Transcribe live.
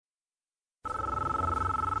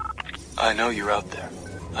I know you're out there.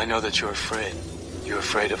 I know that you're afraid. You're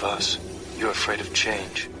afraid of us. You're afraid of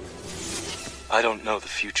change. I don't know the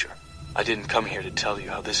future. I didn't come here to tell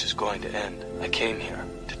you how this is going to end. I came here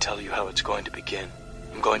to tell you how it's going to begin.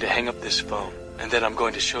 I'm going to hang up this phone, and then I'm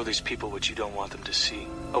going to show these people what you don't want them to see.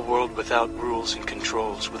 A world without rules and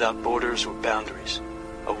controls, without borders or boundaries.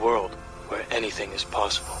 A world where anything is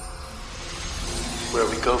possible. Where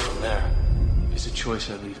we go from there is a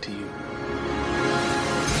choice I leave to you.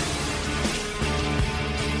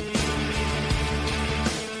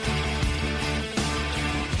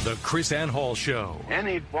 The Chris Ann Hall Show.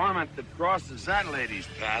 Any varmint that crosses that lady's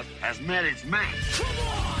path has met its match. Come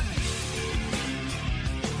on!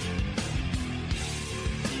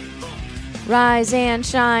 Rise and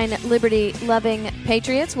shine, liberty-loving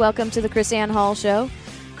patriots. Welcome to the Chris Ann Hall Show.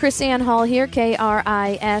 Chris Ann Hall here,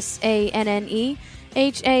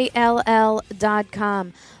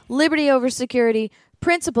 KRISANNEHALL.com. Liberty over security,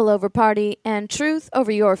 principle over party, and truth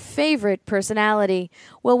over your favorite personality.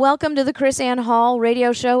 Well, welcome to the Chris Ann Hall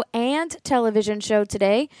radio show and television show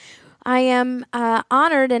today. I am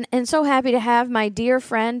honored and so happy to have my dear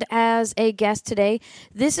friend as a guest today.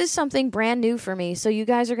 This is something brand new for me, so you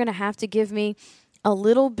guys are going to have to give me a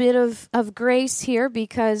little bit of grace here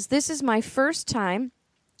because this is my first time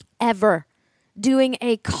ever doing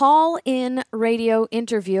a call-in radio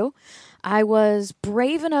interview. I was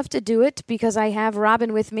brave enough to do it because I have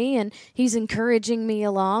Robin with me, and he's encouraging me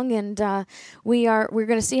along, and we're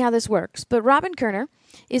going to see how this works. But Robin Kerner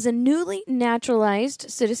is a newly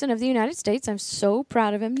naturalized citizen of the United States. I'm so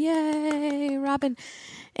proud of him. Yay, Robin.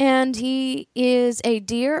 And he is a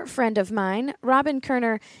dear friend of mine. Robin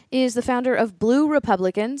Kerner is the founder of Blue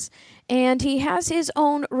Republicans, and he has his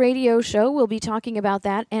own radio show. We'll be talking about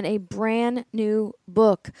that, and a brand new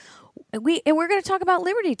book. We're going to talk about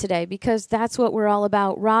liberty today because that's what we're all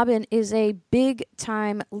about. Robin is a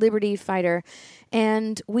big-time liberty fighter,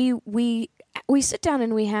 and we sit down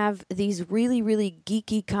and we have these really, really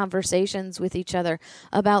geeky conversations with each other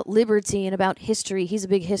about liberty and about history. He's a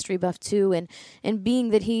big history buff too, and being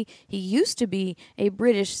that he used to be a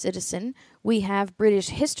British citizen, we have British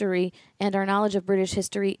history and our knowledge of British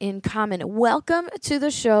history in common. Welcome to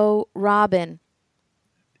the show, Robin.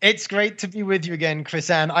 It's great to be with you again, Chris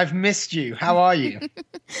Ann. I've missed you. How are you?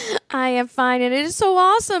 I am fine, and it is so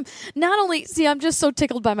awesome. Not only, I'm just so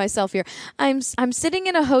tickled by myself here. I'm sitting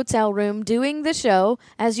in a hotel room doing the show,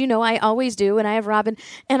 as you know I always do, and I have Robin,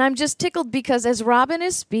 and I'm just tickled because as Robin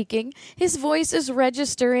is speaking, his voice is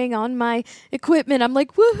registering on my equipment. I'm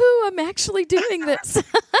like, woohoo, I'm actually doing this.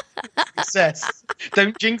 Success.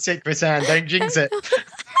 Don't jinx it, Chris Ann. Don't jinx it.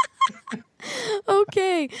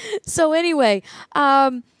 Okay. So anyway,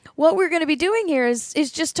 what we're going to be doing here is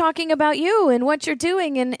just talking about you and what you're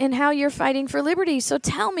doing and how you're fighting for liberty. So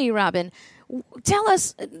tell me, Robin, tell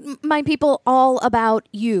us, my people, all about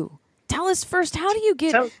you. Tell us first, how did you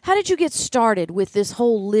get started with this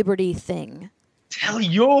whole liberty thing? Tell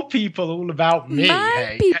your people all about me.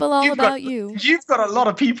 My people all about you. You've got a lot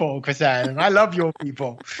of people, Chris Ann, and I love your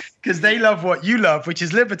people because they love what you love, which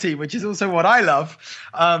is liberty, which is also what I love,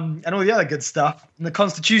 and all the other good stuff. And the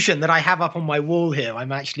Constitution that I have up on my wall here,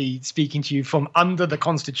 I'm actually speaking to you from under the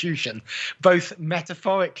Constitution, both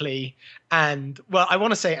metaphorically and, well, I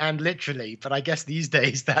want to say and literally, but I guess these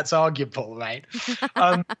days that's arguable, right?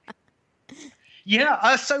 What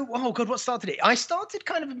started it? I started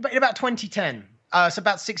kind of in about 2010. So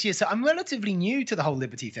about 6 years. So I'm relatively new to the whole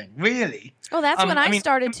liberty thing, really. Oh, that's when I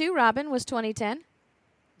started too, Robin, was 2010.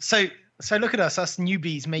 So look at us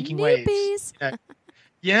newbies making waves.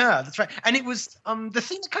 Yeah, that's right. And it was the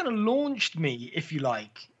thing that kind of launched me, if you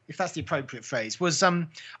like, if that's the appropriate phrase, was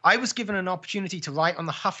I was given an opportunity to write on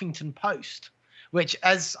the Huffington Post, which,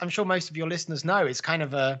 as I'm sure most of your listeners know, is kind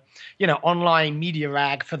of a, online media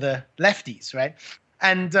rag for the lefties, right?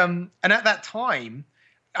 And at that time,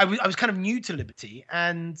 I was kind of new to liberty,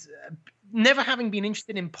 and never having been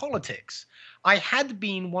interested in politics, I had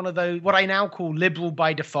been one of those, what I now call liberal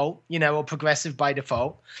by default, or progressive by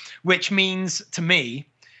default, which means to me,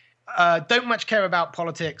 don't much care about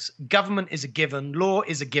politics. Government is a given. Law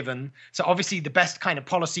is a given. So obviously the best kind of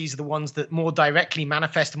policies are the ones that more directly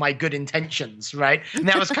manifest my good intentions, right? And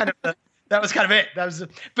that was kind of it.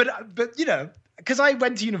 But because I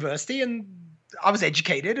went to university and I was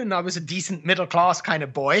educated and I was a decent middle class kind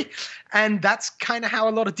of boy, and that's kind of how a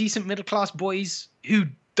lot of decent middle class boys who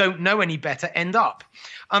don't know any better end up.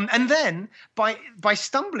 And then by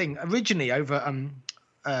stumbling originally over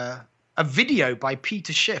a video by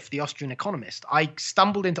Peter Schiff, the Austrian economist, I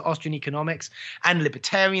stumbled into Austrian economics and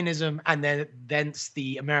libertarianism, and then thence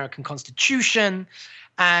the American Constitution.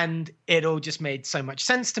 And it all just made so much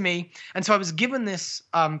sense to me. And so I was given this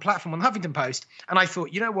platform on the Huffington Post, and I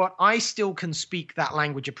thought, you know what? I still can speak that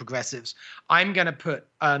language of progressives. I'm going to put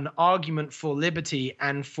an argument for liberty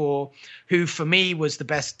and for who, for me, was the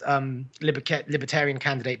best libertarian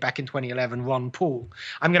candidate back in 2011, Ron Paul.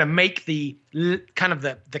 I'm going to make the kind of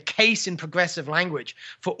the case in progressive language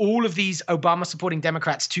for all of these Obama-supporting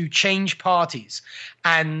Democrats to change parties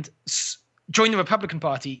and join the Republican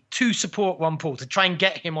Party to support Ron Paul, to try and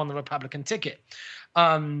get him on the Republican ticket.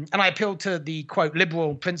 And I appealed to the, quote,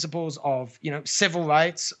 liberal principles of, civil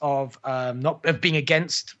rights, of being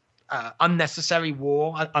against unnecessary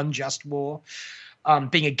war, unjust war,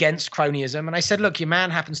 being against cronyism. And I said, look, your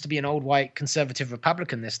man happens to be an old white conservative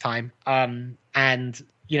Republican this time. And,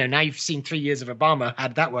 now you've seen 3 years of Obama. How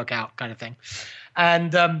did that work out, kind of thing?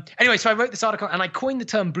 And anyway, so I wrote this article and I coined the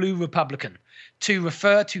term blue Republican to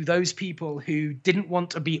refer to those people who didn't want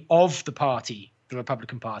to be of the party, the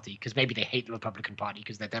Republican Party, because maybe they hate the Republican Party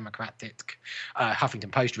because they're Democratic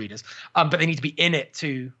Huffington Post readers, but they need to be in it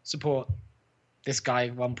to support this guy,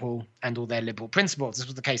 Ron Paul, and all their liberal principles. This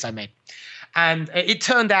was the case I made. And it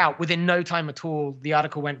turned out within no time at all, the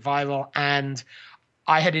article went viral, and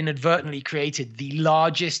I had inadvertently created the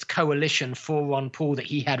largest coalition for Ron Paul that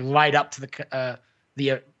he had right up to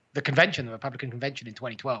the convention, the Republican convention in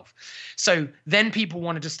 2012. So then people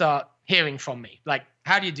wanted to start hearing from me. Like,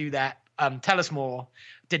 how do you do that? Tell us more.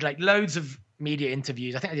 Did like loads of media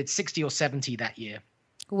interviews. I think I did 60 or 70 that year.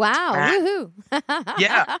 Wow. Woohoo.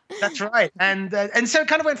 Yeah, that's right. And so it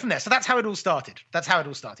kind of went from there. So that's how it all started. That's how it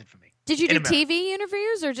all started for me. Did you do TV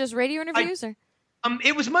interviews or just radio interviews?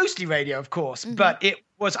 It was mostly radio, of course, but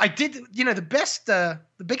I did, the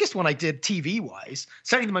biggest one I did TV-wise,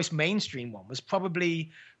 certainly the most mainstream one, was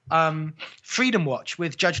probably Freedom Watch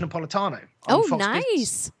with Judge Napolitano. Oh, Fox nice.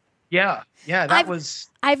 Business. Yeah,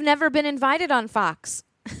 I've never been invited on Fox.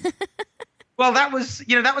 Well, that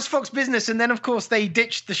was Fox Business, and then, of course, they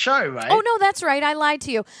ditched the show, right? Oh, no, that's right. I lied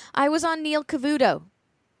to you. I was on Neil Cavuto.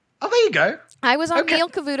 Oh, there you go. I was on Neil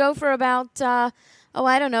Cavuto for about...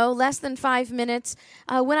 less than 5 minutes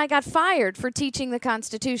when I got fired for teaching the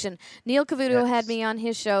Constitution. Neil Cavuto had me on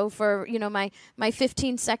his show for, my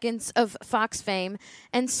 15 seconds of Fox fame.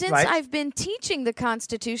 And since I've been teaching the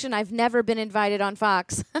Constitution, I've never been invited on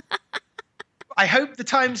Fox. I hope the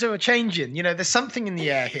times are changing. There's something in the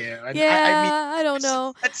air here. And I don't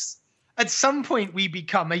know. At some point, we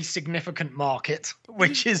become a significant market,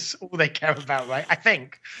 which is all they care about, right? I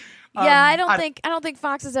think. Yeah, I don't think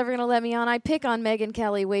Fox is ever going to let me on. I pick on Megyn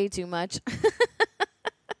Kelly way too much.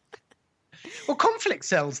 Well, conflict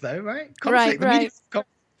sells, though, right? Right.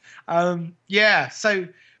 So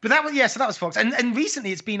that was Fox, and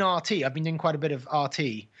recently it's been RT. I've been doing quite a bit of RT.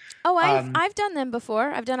 Oh, I've done them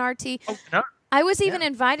before. I've done RT. Oh, no. I was even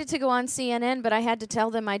invited to go on CNN, but I had to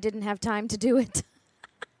tell them I didn't have time to do it.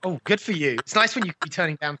 Oh, good for you. It's nice when you be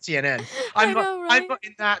turning down CNN. I'm not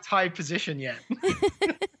in that high position yet.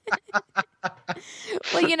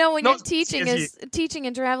 Well, when you're teaching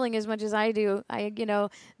and traveling as much as I do,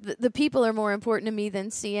 the people are more important to me than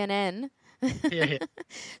CNN. Yeah.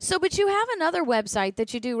 So, but you have another website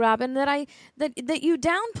that you do, Robin, that you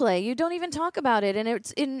downplay. You don't even talk about it, and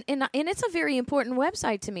it's and it's a very important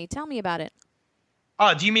website to me. Tell me about it.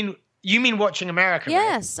 Oh, do you mean Watching America?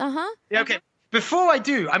 Yes. Right? Yeah, okay. Before I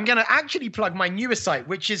do, I'm going to actually plug my newest site,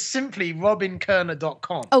 which is simply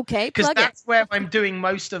robinkerner.com. Okay, because that's where I'm doing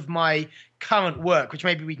most of my current work, which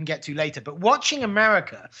maybe we can get to later. But Watching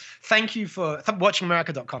America, thank you for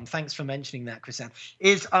watchingamerica.com. Thanks for mentioning that, Chris-Anne.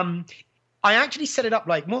 I actually set it up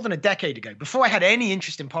like more than a decade ago, before I had any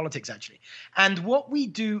interest in politics, actually. And what we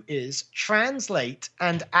do is translate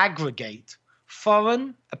and aggregate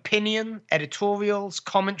foreign opinion, editorials,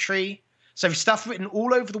 commentary. So stuff written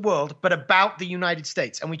all over the world, but about the United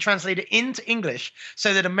States. And we translate it into English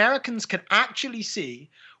so that Americans can actually see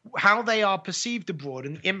how they are perceived abroad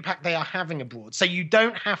and the impact they are having abroad. So you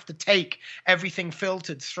don't have to take everything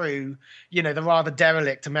filtered through, the rather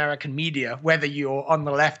derelict American media, whether you're on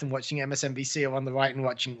the left and watching MSNBC or on the right and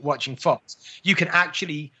watching Fox. You can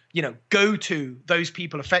actually, go to those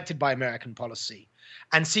people affected by American policy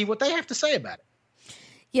and see what they have to say about it.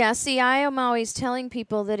 Yeah, see, I am always telling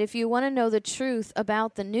people that if you want to know the truth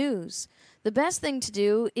about the news, the best thing to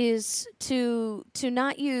do is to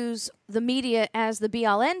not use the media as the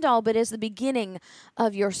be-all, end-all, but as the beginning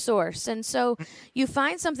of your source. And so you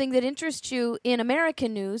find something that interests you in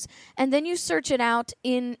American news, and then you search it out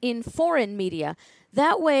in foreign media.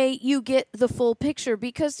 That way you get the full picture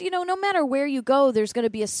because, no matter where you go, there's going to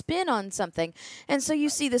be a spin on something. And so you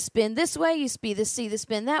see the spin this way, you see the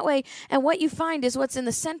spin that way. And what you find is what's in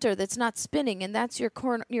the center that's not spinning, and that's your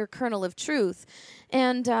kernel of truth.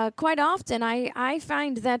 And quite often I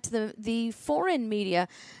find that the foreign media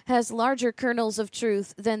has larger kernels of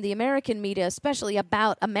truth than the American media, especially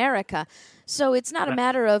about America. So it's not a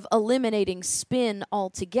matter of eliminating spin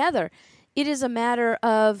altogether. It is a matter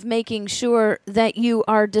of making sure that you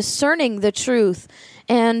are discerning the truth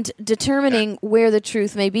and determining where the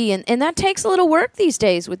truth may be. And that takes a little work these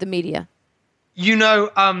days with the media.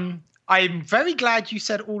 I'm very glad you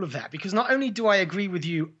said all of that, because not only do I agree with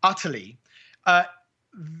you utterly,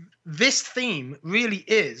 this theme really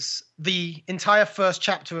is the entire first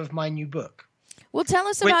chapter of my new book. Well, tell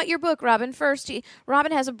us about your book, Robin. First,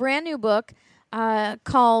 Robin has a brand new book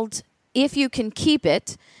called If You Can Keep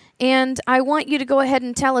It. And I want you to go ahead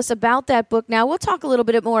and tell us about that book now. We'll talk a little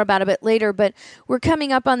bit more about it later, but we're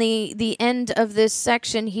coming up on the end of this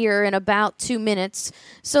section here in about 2 minutes.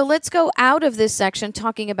 So let's go out of this section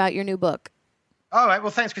talking about your new book. All right.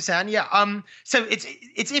 Well, thanks, Chris-Anne. Yeah. So it's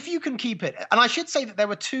If You Can Keep It. And I should say that there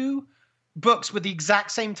were 2 books with the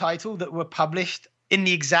exact same title that were published in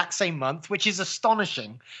the exact same month, which is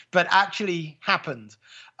astonishing, but actually happened.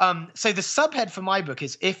 So the subhead for my book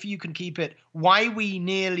is If You Can Keep It, Why We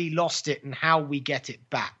Nearly Lost It and How We Get It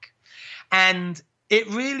Back. And it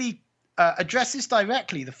really addresses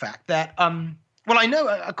directly the fact that, I know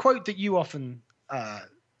a quote that you often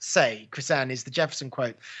say, Chris-Anne, is the Jefferson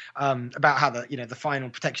quote about how the final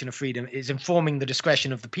protection of freedom is informing the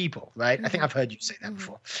discretion of the people, right? Mm-hmm. I think I've heard you say that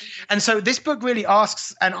before. And so this book really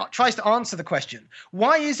asks and tries to answer the question,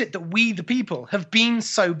 why is it that we, the people, have been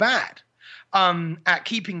so bad at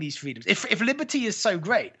keeping these freedoms? If liberty is so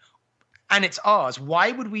great and it's ours,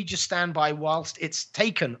 why would we just stand by whilst it's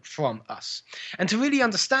taken from us? And to really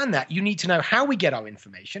understand that, you need to know how we get our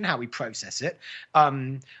information, how we process it.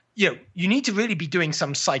 You need to really be doing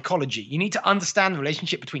some psychology. You need to understand the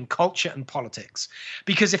relationship between culture and politics.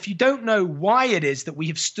 Because if you don't know why it is that we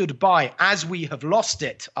have stood by as we have lost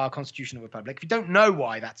it, our constitutional republic, if you don't know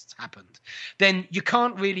why that's happened, then you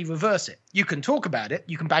can't really reverse it. You can talk about it,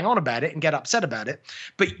 you can bang on about it and get upset about it,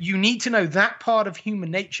 but you need to know that part of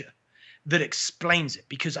human nature that explains it,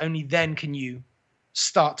 because only then can you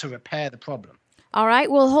start to repair the problem. All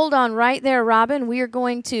right. Well, hold on right there, Robin. We are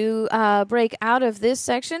going to break out of this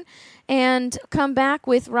section and come back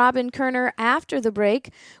with Robin Kerner after the break.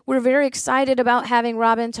 We're very excited about having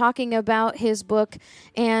Robin talking about his book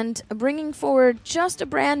and bringing forward just a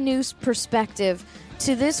brand new perspective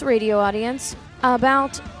to this radio audience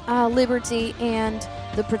about liberty and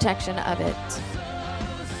the protection of it.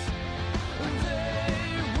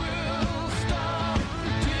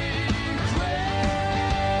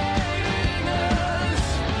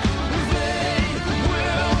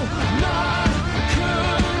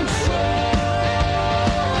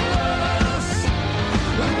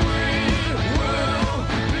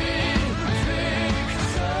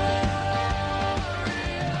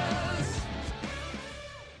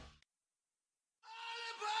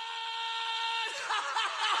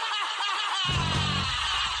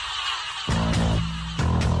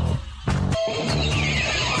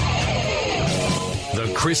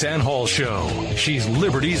 Chris-Anne Hall Show. She's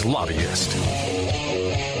Liberty's lobbyist.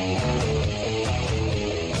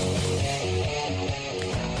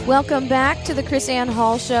 Welcome back to the Chris-Anne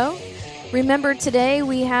Hall Show. Remember, today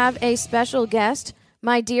we have a special guest.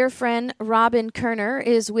 My dear friend Robin Kerner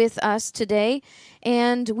is with us today,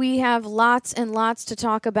 and we have lots and lots to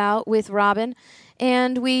talk about with Robin.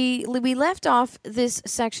 And we left off this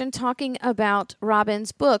section talking about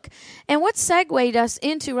Robin's book. And what segued us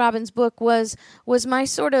into Robin's book was my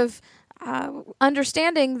sort of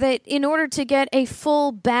understanding that in order to get a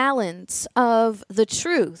full balance of the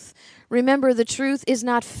truth, remember, the truth is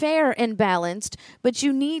not fair and balanced, but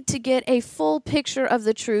you need to get a full picture of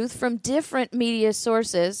the truth from different media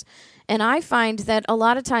sources. And I find that a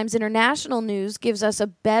lot of times international news gives us a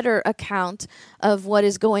better account of what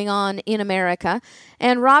is going on in America.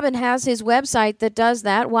 And Robin has his website that does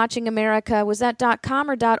that, Watching America. Was that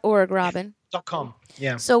 .com or .org, Robin? .com,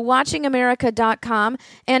 yeah. So watchingamerica.com,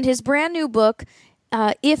 and his brand new book,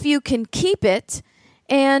 If You Can Keep It.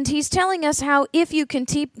 And he's telling us how If You Can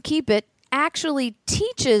Keep It actually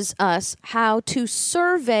teaches us how to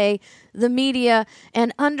survey the media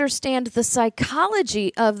and understand the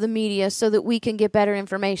psychology of the media so that we can get better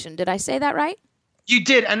information. Did I say that right? You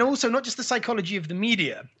did. And also not just the psychology of the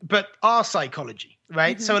media, but our psychology,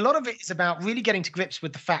 right? Mm-hmm. So a lot of it is about really getting to grips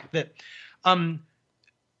with the fact that,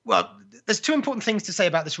 there's 2 important things to say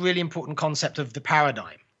about this really important concept of the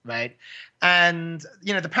paradigm. right? And,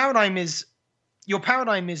 the paradigm is, your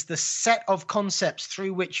paradigm is the set of concepts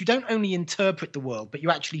through which you don't only interpret the world, but you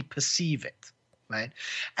actually perceive it, right?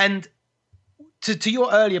 And to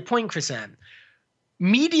your earlier point, Chris-Anne,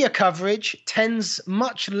 media coverage tends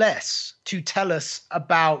much less to tell us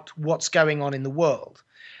about what's going on in the world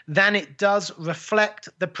than it does reflect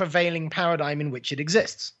the prevailing paradigm in which it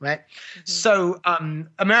exists, right? Mm-hmm. So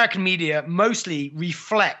American media mostly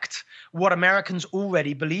reflect what Americans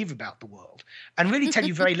already believe about the world and really tell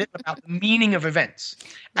you very little about the meaning of events.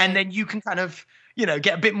 And then you can kind of,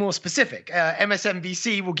 get a bit more specific.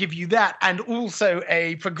 MSNBC will give you that and also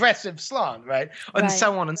a progressive slant, right? And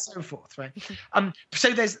so on and so forth, right?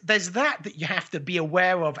 So there's that you have to be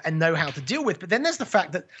aware of and know how to deal with. But then there's the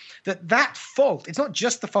fact that fault, it's not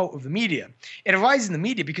just the fault of the media. It arises in the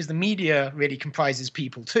media because the media really comprises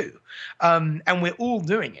people too. And we're all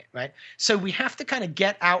doing it, right? So we have to kind of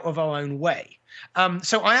get out of our own way.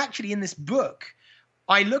 So I actually, in this book,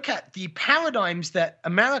 I look at the paradigms that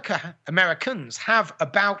Americans have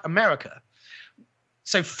about America.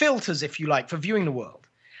 So filters, if you like, for viewing the world.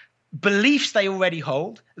 Beliefs they already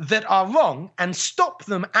hold that are wrong and stop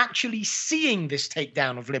them actually seeing this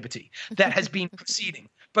takedown of liberty that has been proceeding,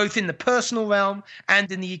 both in the personal realm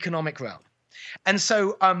and in the economic realm. And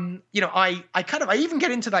so, I even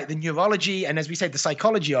get into like the neurology and, as we say, the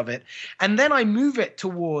psychology of it. And then I move it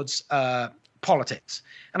towards politics.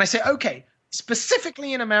 And I say, okay,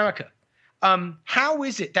 specifically in America, how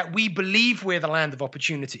is it that we believe we're the land of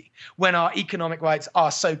opportunity when our economic rights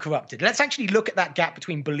are so corrupted? Let's actually look at that gap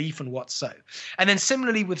between belief and what's so. And then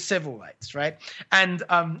similarly with civil rights, right? And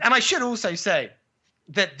I should also say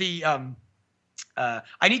that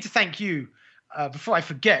I need to thank you, before I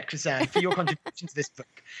forget, Chris-Anne, for your contribution to this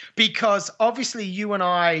book, because obviously you and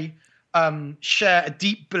I share a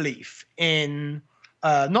deep belief in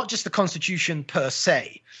not just the Constitution per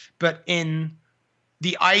se, but in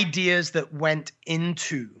the ideas that went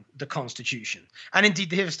into the Constitution, and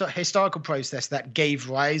indeed the historical process that gave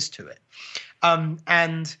rise to it.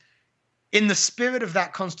 And in the spirit of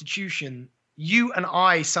that Constitution, you and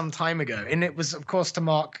I, some time ago, and it was, of course, to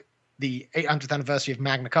mark the 800th anniversary of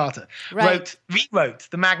Magna Carta, rewrote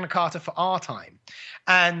the Magna Carta for our time.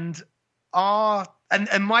 And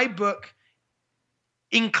my book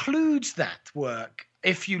includes that work,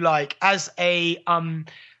 if you like, as a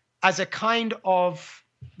kind of,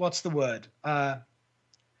 what's the word?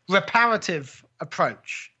 Reparative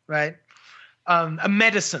approach, right? A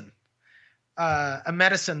medicine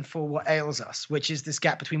for what ails us, which is this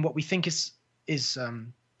gap between what we think is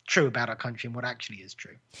true about our country and what actually is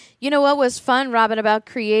true. You know what was fun, Robin, about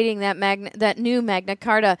creating that new Magna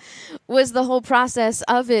Carta was the whole process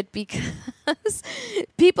of it, because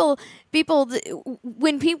people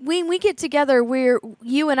when we get together,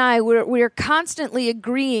 you and I we're constantly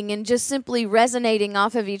agreeing and just simply resonating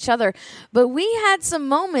off of each other. But we had some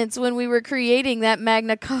moments when we were creating that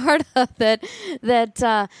Magna Carta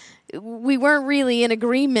that we weren't really in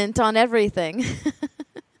agreement on everything.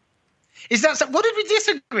 Is that so? What did we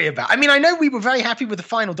disagree about? I mean, I know we were very happy with the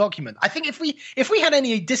final document. I think if we had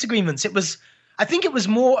any disagreements, it was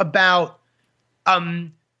more about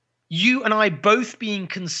you and I both being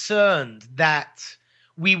concerned that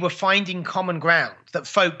we were finding common ground, that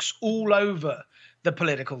folks all over the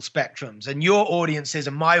political spectrums and your audiences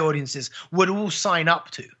and my audiences would all sign up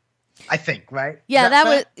to. I think, right? Yeah,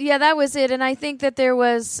 that was it. And I think that it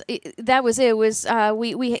was it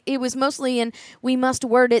was mostly in, we must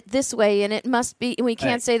word it this way, and it must be, we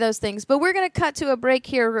can't say those things. But we're going to cut to a break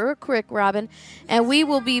here real quick, Robin, and we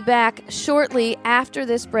will be back shortly after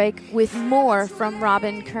this break with more from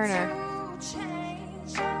Robin Kerner.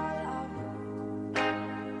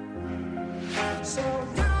 So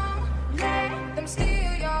don't let them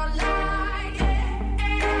steal your life.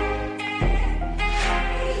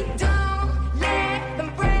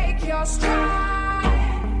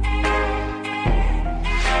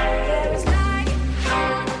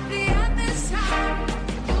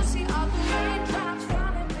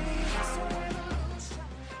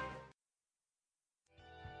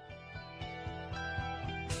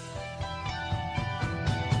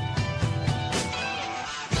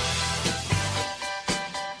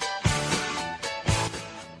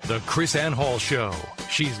 The Chris-Anne Hall Show.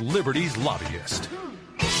 She's Liberty's lobbyist.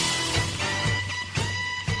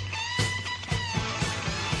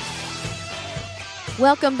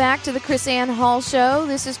 Welcome back to the Chris-Anne Hall Show.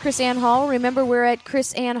 This is Chris-Anne Hall. Remember, we're at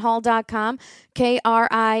chrisannehall.com,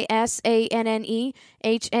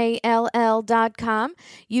 KrisAnnehall.com.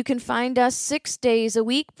 You can find us 6 days a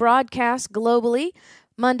week, broadcast globally,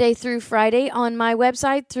 Monday through Friday, on my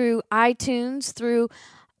website, through iTunes, through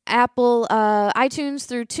Apple iTunes,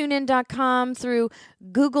 through TuneIn.com, through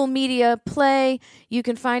Google Media Play. You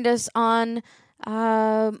can find us on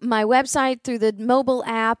my website through the mobile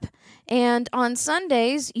app. And on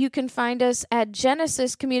Sundays, you can find us at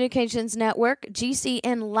Genesis Communications Network,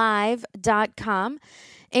 gcnlive.com.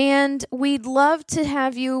 And we'd love to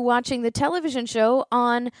have you watching the television show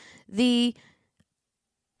on the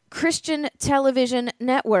Christian Television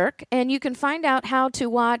Network, and you can find out how to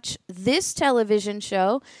watch this television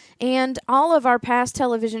show and all of our past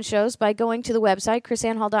television shows by going to the website,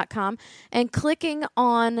 chrisannhall.com, and clicking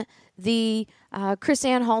on the Chris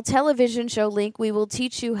Ann Hall television show link. We will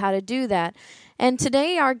teach you how to do that. And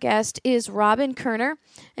today our guest is Robin Kerner,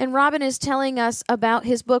 and Robin is telling us about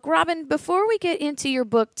his book. Robin, before we get into your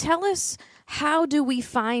book, tell us, how do we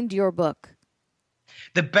find your book?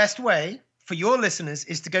 The best way for your listeners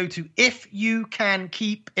is to go to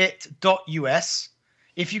ifyoucankeepit.us,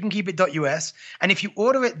 ifyoucankeepit.us, and if you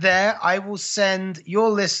order it there, I will send your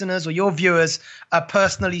listeners or your viewers a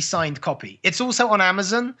personally signed copy. It's also on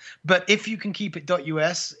Amazon, but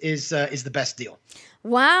ifyoucankeepit.us is the best deal.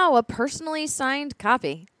 Wow, a personally signed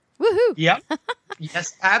copy. Woohoo! Yep.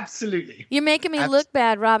 Yes, absolutely. You're making me look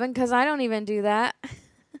bad, Robin, because I don't even do that.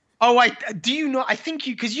 Oh, do you know? I think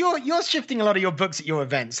because you're shifting a lot of your books at your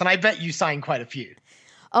events, and I bet you sign quite a few.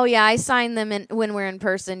 Oh yeah, I sign them when we're in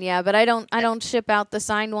person. Yeah, but I don't ship out the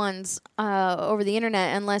signed ones over the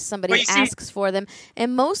internet unless somebody asks for them.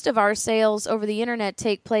 And most of our sales over the internet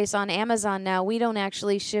take place on Amazon now. We don't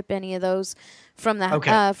actually ship any of those from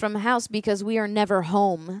the from the house because we are never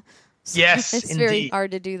home. So yes, it's indeed. very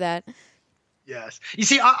hard to do that. Yes, you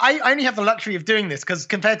see, I only have the luxury of doing this because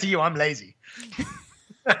compared to you, I'm lazy.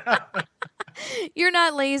 You're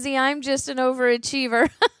not lazy. I'm just an overachiever.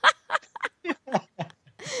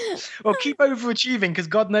 Well, keep overachieving because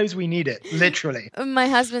God knows we need it, literally. My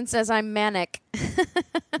husband says I'm manic.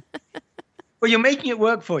 Well, you're making it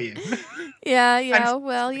work for you. Yeah.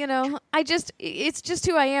 Well, it's just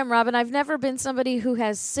who I am, Robin. I've never been somebody who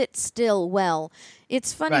has sit still well.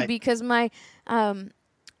 It's funny because my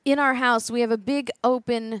in our house, we have a big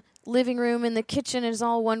open living room, and the kitchen is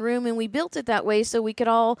all one room, and we built it that way so we could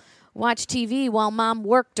all watch TV while Mom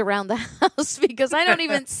worked around the house because I don't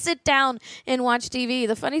even sit down and watch TV.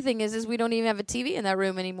 The funny thing is we don't even have a TV in that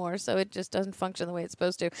room anymore, so it just doesn't function the way it's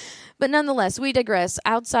supposed to. But nonetheless, we digress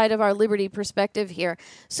outside of our liberty perspective here.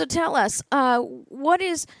 So tell us, what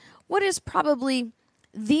is probably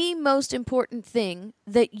the most important thing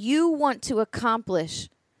that you want to accomplish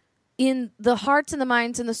in the hearts and the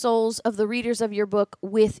minds and the souls of the readers of your book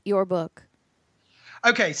with your book?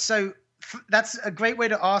 Okay, so that's a great way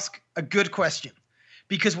to ask a good question,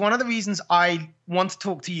 because one of the reasons I want to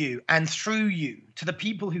talk to you and through you to the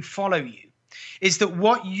people who follow you is that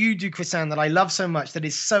what you do, Chris Ann, that I love so much, that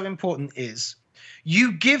is so important, is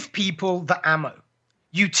you give people the ammo.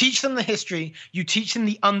 You teach them the history. You teach them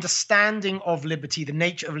the understanding of liberty, the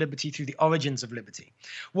nature of liberty through the origins of liberty.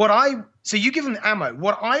 So you give them the ammo.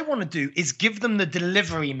 What I want to do is give them the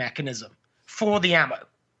delivery mechanism for the ammo.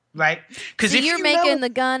 Right? Because so if you're making the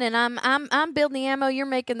gun and I'm building the ammo, you're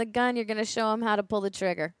making the gun, you're going to show them how to pull the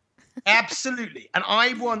trigger. Absolutely. And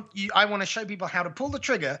I want to show people how to pull the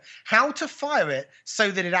trigger, how to fire it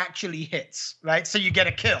so that it actually hits, right? So you get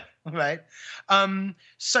a kill, right?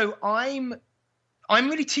 So I'm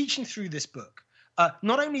really teaching through this book.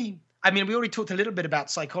 Not only, we already talked a little bit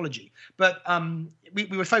about psychology, but we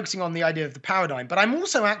were focusing on the idea of the paradigm, but I'm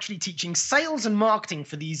also actually teaching sales and marketing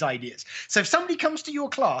for these ideas. So if somebody comes to your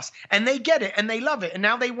class and they get it and they love it and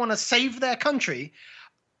now they want to save their country,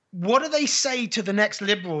 what do they say to the next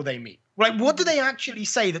liberal they meet? Right? What do they actually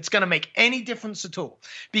say that's going to make any difference at all?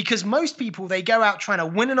 Because most people, they go out trying to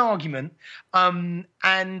win an argument, and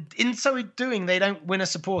in so doing, they don't win a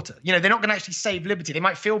supporter. They're not going to actually save liberty. They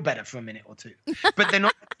might feel better for a minute or two, but they're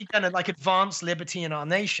not going to advance liberty in our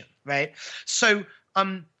nation, right? So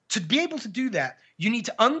to be able to do that, you need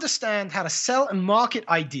to understand how to sell and market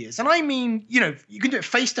ideas. And I mean, you can do it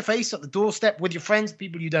face-to-face at the doorstep with your friends,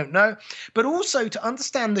 people you don't know, but also to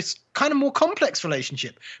understand this kind of more complex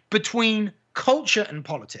relationship between culture and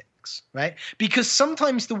politics, right? Because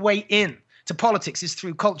sometimes the way in to politics is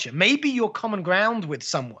through culture. Maybe your common ground with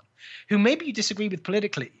someone who maybe you disagree with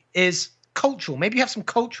politically is cultural. Maybe you have some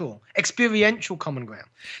cultural, experiential common ground.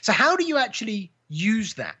 So how do you actually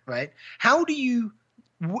use that, right? How do you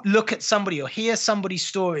look at somebody or hear somebody's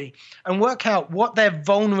story and work out what their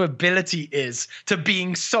vulnerability is to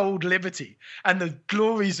being sold liberty and the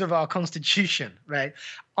glories of our Constitution, right?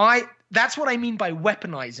 That's what I mean by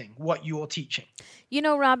weaponizing what you're teaching.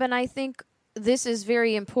 Robin, I think this is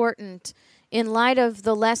very important in light of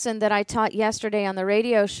the lesson that I taught yesterday on the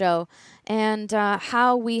radio show, and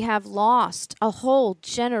how we have lost a whole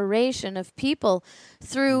generation of people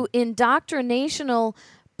through indoctrinational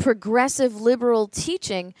progressive liberal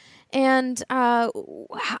teaching. And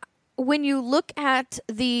when you look at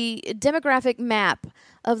the demographic map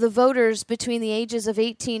of the voters between the ages of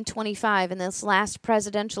 18 and 25 in this last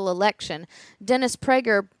presidential election, Dennis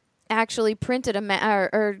Prager actually printed a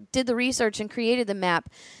map, or did the research and created the map,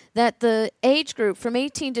 that the age group from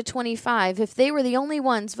 18 to 25, if they were the only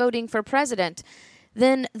ones voting for president,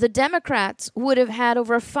 then the Democrats would have had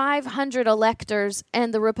over 500 electors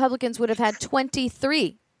and the Republicans would have had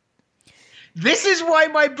 23. This is why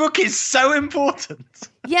my book is so important.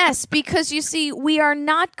 Yes, because you see, we are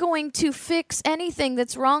not going to fix anything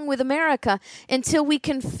that's wrong with America until we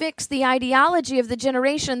can fix the ideology of the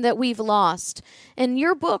generation that we've lost. And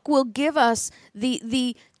your book will give us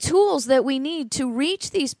the tools that we need to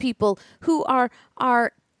reach these people who are,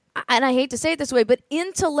 and I hate to say it this way, but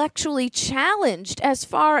intellectually challenged as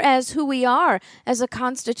far as who we are as a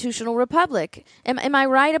constitutional republic. Am I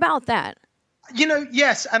right about that?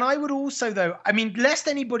 Yes. And I would also, though, I mean, lest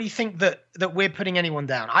anybody think that we're putting anyone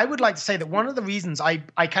down, I would like to say that one of the reasons I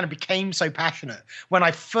kind of became so passionate when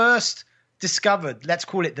I first discovered, let's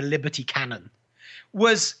call it the Liberty Canon,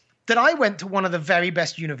 was that I went to one of the very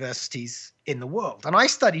best universities in the world. And I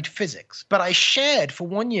studied physics, but I shared, for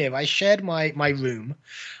 1 year, I shared my room,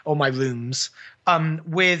 or my rooms,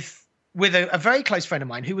 with a very close friend of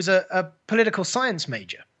mine who was a political science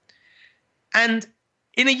major. And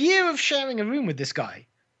in a year of sharing a room with this guy,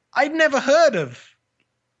 I'd never heard of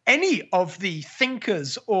any of the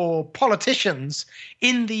thinkers or politicians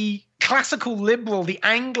in the classical liberal, the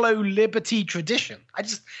Anglo-liberty tradition.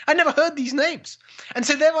 I never heard these names. And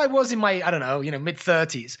so there I was in my,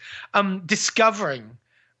 mid-30s, discovering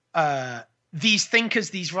these thinkers,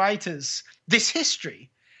 these writers, this history.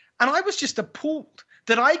 And I was just appalled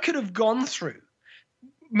that I could have gone through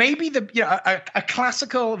maybe a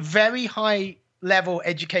classical, very high level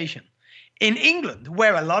education in England,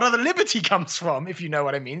 where a lot of the liberty comes from, if you know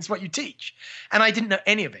what I mean. It's what you teach. And I didn't know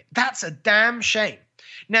any of it. That's a damn shame.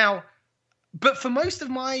 Now, but for most of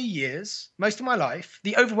my years, most of my life,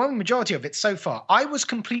 the overwhelming majority of it so far, I was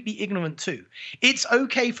completely ignorant too. It's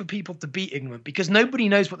okay for people to be ignorant because nobody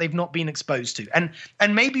knows what they've not been exposed to. And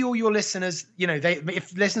maybe all your listeners,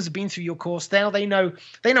 if listeners have been through your course, now they know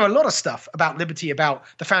a lot of stuff about liberty, about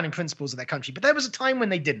the founding principles of their country. But there was a time when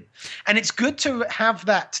they didn't. And it's good to have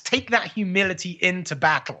that, to take that humility into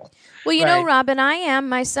battle. Well, you know, Robin, I am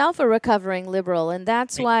myself a recovering liberal, and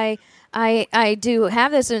that's why I do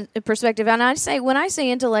have this in perspective. And when I say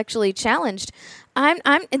intellectually challenged,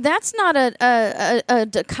 that's not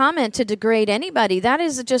a comment to degrade anybody. That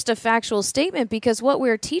is just a factual statement, because what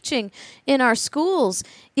we're teaching in our schools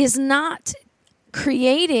is not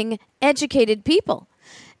creating educated people.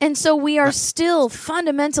 And so we are still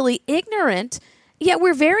fundamentally ignorant, yet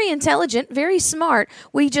we're very intelligent, very smart.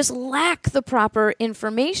 We just lack the proper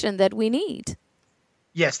information that we need.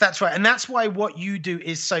 Yes, that's right. And that's why what you do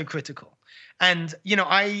is so critical. And,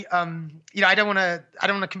 I don't want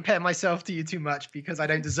to compare myself to you too much because I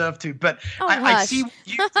don't deserve to, but I see what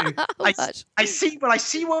you do. I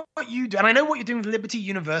see what you do. And I know what you're doing with Liberty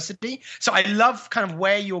University. So I love kind of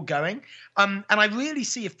where you're going. And I really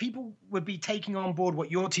see if people would be taking on board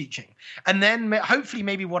what you're teaching, and then hopefully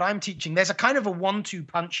maybe what I'm teaching, there's a kind of a 1-2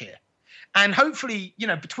 punch here. And hopefully,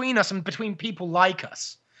 between us and between people like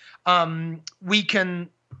us, we can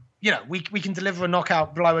deliver a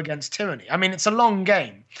knockout blow against tyranny. I mean, it's a long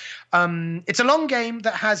game. It's a long game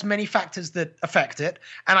that has many factors that affect it.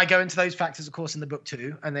 And I go into those factors, of course, in the book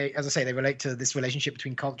too. And they, as I say, they relate to this relationship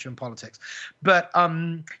between culture and politics. But,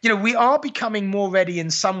 we are becoming more ready in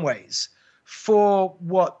some ways for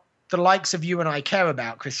what the likes of you and I care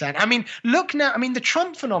about, Chris-Anne. I mean, look now. I mean, the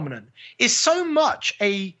Trump phenomenon is so much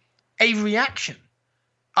a reaction.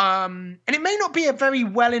 And it may not be a very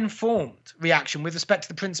well-informed reaction with respect to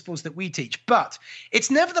the principles that we teach, but it's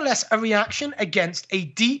nevertheless a reaction against a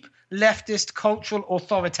deep leftist cultural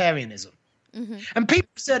authoritarianism. Mm-hmm. And people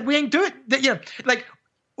said, we ain't do it. Like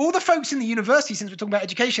all the folks in the university, since we're talking about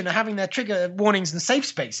education, are having their trigger warnings and safe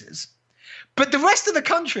spaces. But the rest of the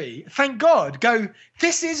country, thank God, go,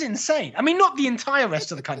 this is insane. I mean, not the entire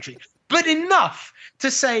rest of the country, but enough to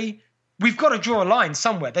say, we've got to draw a line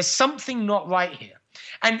somewhere. There's something not right here.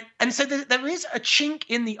 And so there is a chink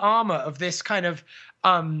in the armor of this kind of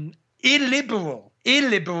illiberal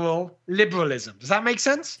liberalism. Does that make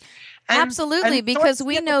sense? Absolutely, and because so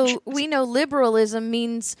we know liberalism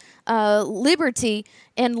means liberty,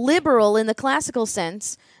 and liberal in the classical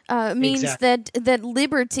sense means Exactly. that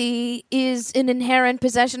liberty is an inherent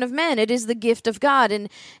possession of men. It is the gift of God,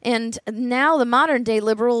 and now the modern day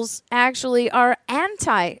liberals actually are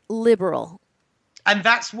anti-liberal. And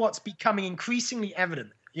that's what's becoming increasingly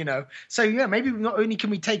evident. So yeah, maybe not only can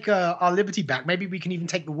we take our liberty back, maybe we can even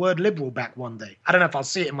take the word liberal back one day. I don't know if I'll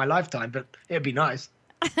see it in my lifetime, but it'd be nice.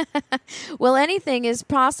 Well, anything is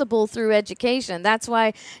possible through education. That's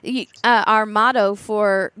why our motto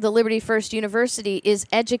for the Liberty First University is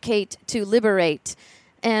educate to liberate.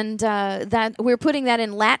 And that we're putting that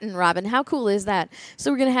in Latin, Robin. How cool is that?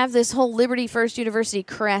 So we're going to have this whole Liberty First University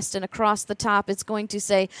crest, and across the top it's going to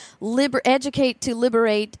say educate to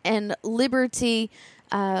liberate, and liberty,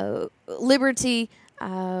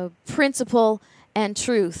 principle, and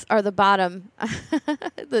truth are the bottom,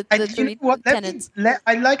 the three tenets.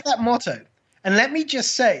 I like that motto. And let me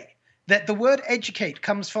just say that the word educate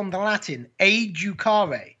comes from the Latin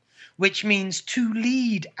educare, which means to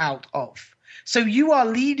lead out of. So you are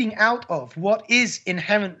leading out of what is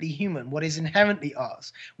inherently human, what is inherently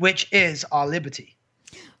ours, which is our liberty.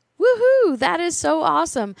 Woohoo! That is so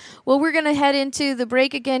awesome. Well, we're going to head into the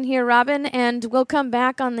break again here, Robin, and we'll come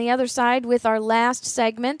back on the other side with our last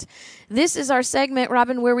segment. This is our segment,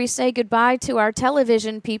 Robin, where we say goodbye to our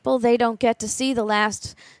television people. They don't get to see the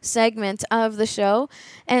last segment of the show.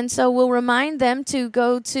 And so we'll remind them to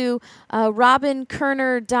go to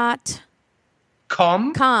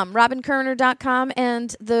robinkerner.com,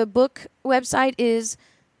 and the book website is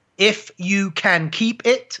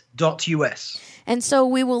ifyoucankeepit.us. And so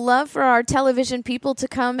we will love for our television people to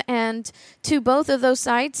come and to both of those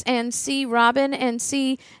sites and see Robin and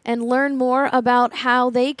learn more about how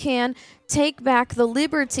they can take back the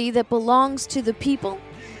liberty that belongs to the people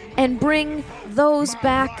and bring those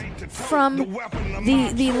back from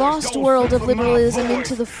the lost world of liberalism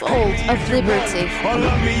into the fold of liberty.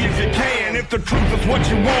 Love me if you can. If the truth is what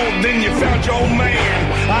you want, then you found your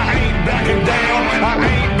man. I ain't backing down. I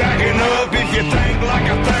ain't backing up. If you think like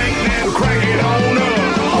I think, then crank it on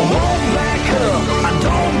up. I won't back up. I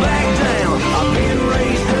don't back down. I've been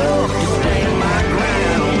raised up to stand my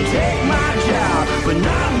ground. Take my job, but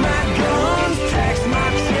not my guns. Tax my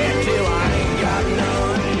check till I ain't got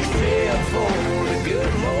none. Except for the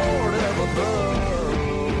good Lord up above.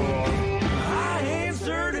 I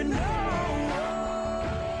answered to no.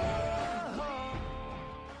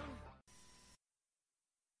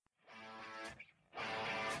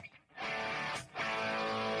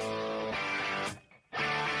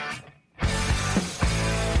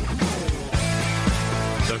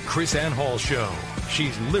 The Chris Ann Hall Show.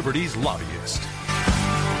 She's Liberty's lobbyist.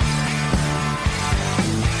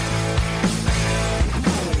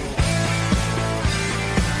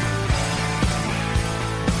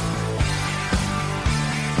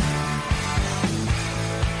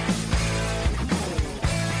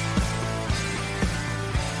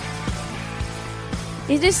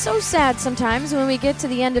 It is so sad sometimes when we get to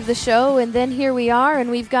the end of the show and then here we are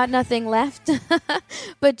and we've got nothing left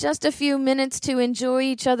but just a few minutes to enjoy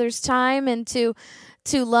each other's time and to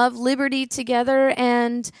love liberty together.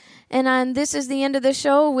 And this is the end of the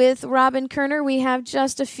show with Robin Kerner. We have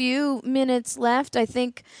just a few minutes left. I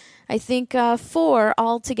think 4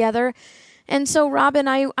 altogether. And so, Robin,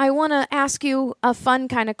 I want to ask you a fun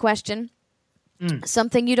kind of question.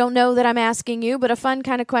 Something you don't know that I'm asking you, but a fun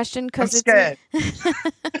kind of question because it's scared.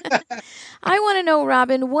 I want to know,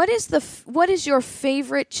 Robin, what is your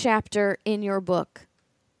favorite chapter in your book?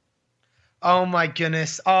 Oh my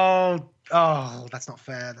goodness. Oh, that's not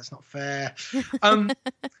fair. That's not fair. No,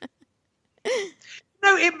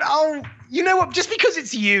 you know what? Just because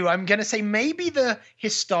it's you, I'm going to say maybe the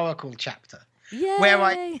historical chapter. Yay. Where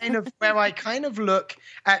I kind of look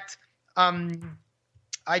at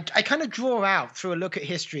I kind of draw out through a look at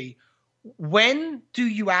history. When do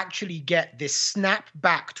you actually get this snap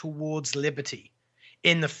back towards liberty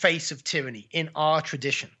in the face of tyranny in our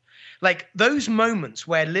tradition? Like those moments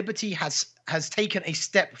where liberty has taken a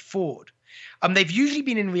step forward. They've usually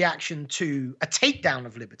been in reaction to a takedown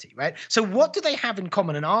of liberty, right? So what do they have in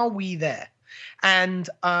common, and are we there? And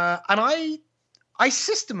I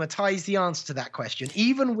systematize the answer to that question,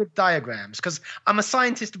 even with diagrams, because I'm a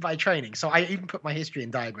scientist by training, so I even put my history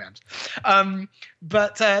in diagrams. I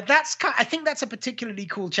think that's a particularly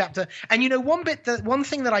cool chapter. And one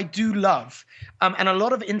thing that I do love, and a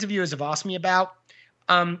lot of interviewers have asked me about,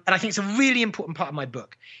 and I think it's a really important part of my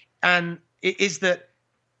book, and it is that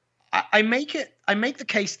I make the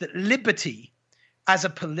case that liberty as a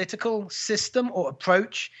political system or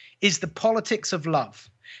approach is the politics of love,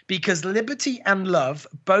 because liberty and love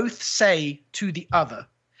both say to the other,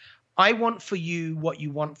 I want for you what you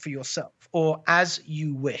want for yourself, or as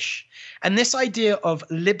you wish. And this idea of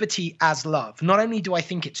liberty as love, not only do I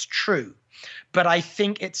think it's true, but I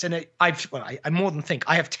think it's I more than think,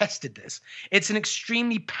 I have tested this. It's an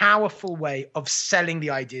extremely powerful way of selling the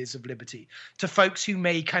ideas of liberty to folks who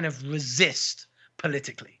may kind of resist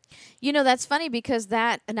politically. You know, that's funny because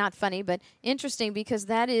not funny, but interesting because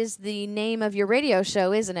that is the name of your radio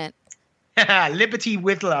show, isn't it? Liberty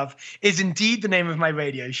with Love is indeed the name of my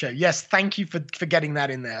radio show. Yes, thank you for getting that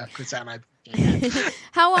in there, Chrisanne.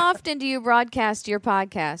 How often do you broadcast your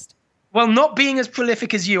podcast? Well, not being as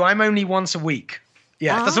prolific as you, I'm only once a week.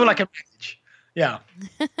 Yeah, that's all I can manage. Yeah.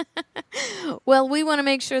 Well, we want to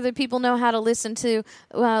make sure that people know how to listen to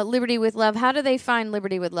Liberty with Love. How do they find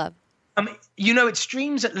Liberty with Love? You know, it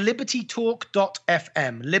streams at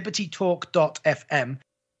libertytalk.fm, libertytalk.fm.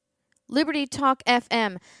 Liberty Talk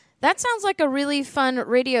FM. That sounds like a really fun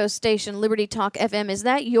radio station, Liberty Talk FM. Is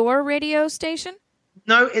that your radio station?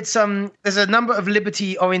 No, it's there's a number of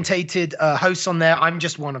liberty-orientated hosts on there. I'm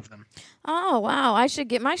just one of them. Oh, wow. I should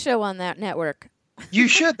get my show on that network. You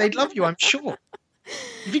should. They'd love you, I'm sure.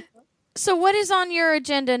 So what is on your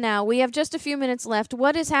agenda now? We have just a few minutes left.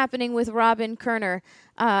 What is happening with Robin Kerner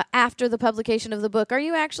after the publication of the book? Are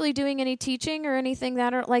you actually doing any teaching or anything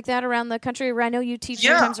like that around the country? I know you teach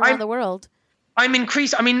sometimes around the world. I'm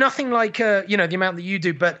increased. I mean, nothing like the amount that you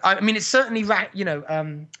do, but I mean, it's certainly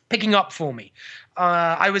picking up for me.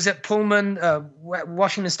 I was at Pullman,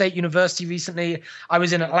 Washington State University recently. I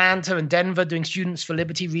was in Atlanta and Denver doing Students for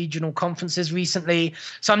Liberty regional conferences recently.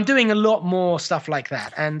 So I'm doing a lot more stuff like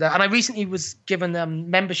that. And I recently was given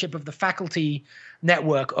membership of the faculty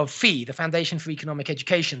network of FEE, the Foundation for Economic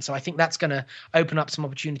Education. So I think that's going to open up some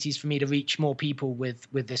opportunities for me to reach more people with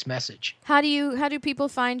this message. How do people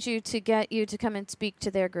find you to get you to come and speak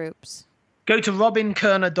to their groups? Go to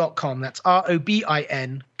robinkerner.com. That's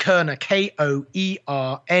ROBIN, Kerner,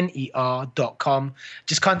 KOERNER.com.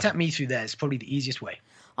 Just contact me through there. It's probably the easiest way.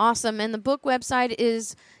 Awesome. And the book website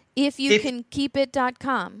is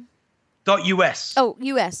ifyoucankeepit.com. .us. Oh,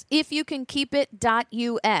 US.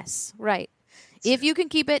 Ifyoucankeepit.us. Right.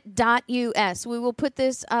 Ifyoucankeepit.us. We will put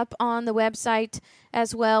this up on the website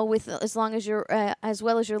as well as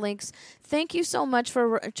well as your links. Thank you so much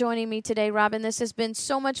for joining me today, Robin. This has been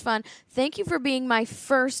so much fun. Thank you for being my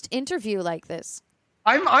first interview like this.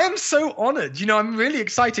 I am so honored. You know, I'm really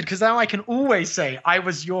excited because now I can always say I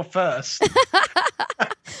was your first.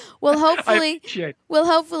 Well,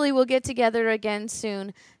 hopefully we'll get together again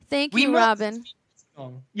soon. Thank you, Robin.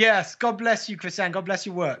 Yes, God bless you, Chrisanne. God bless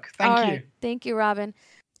your work. Thank you. Thank you, Robin.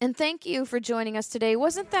 And thank you for joining us today.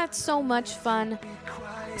 Wasn't that so much fun?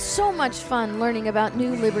 So much fun learning about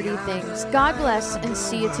new liberty things. God bless and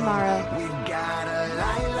see you tomorrow.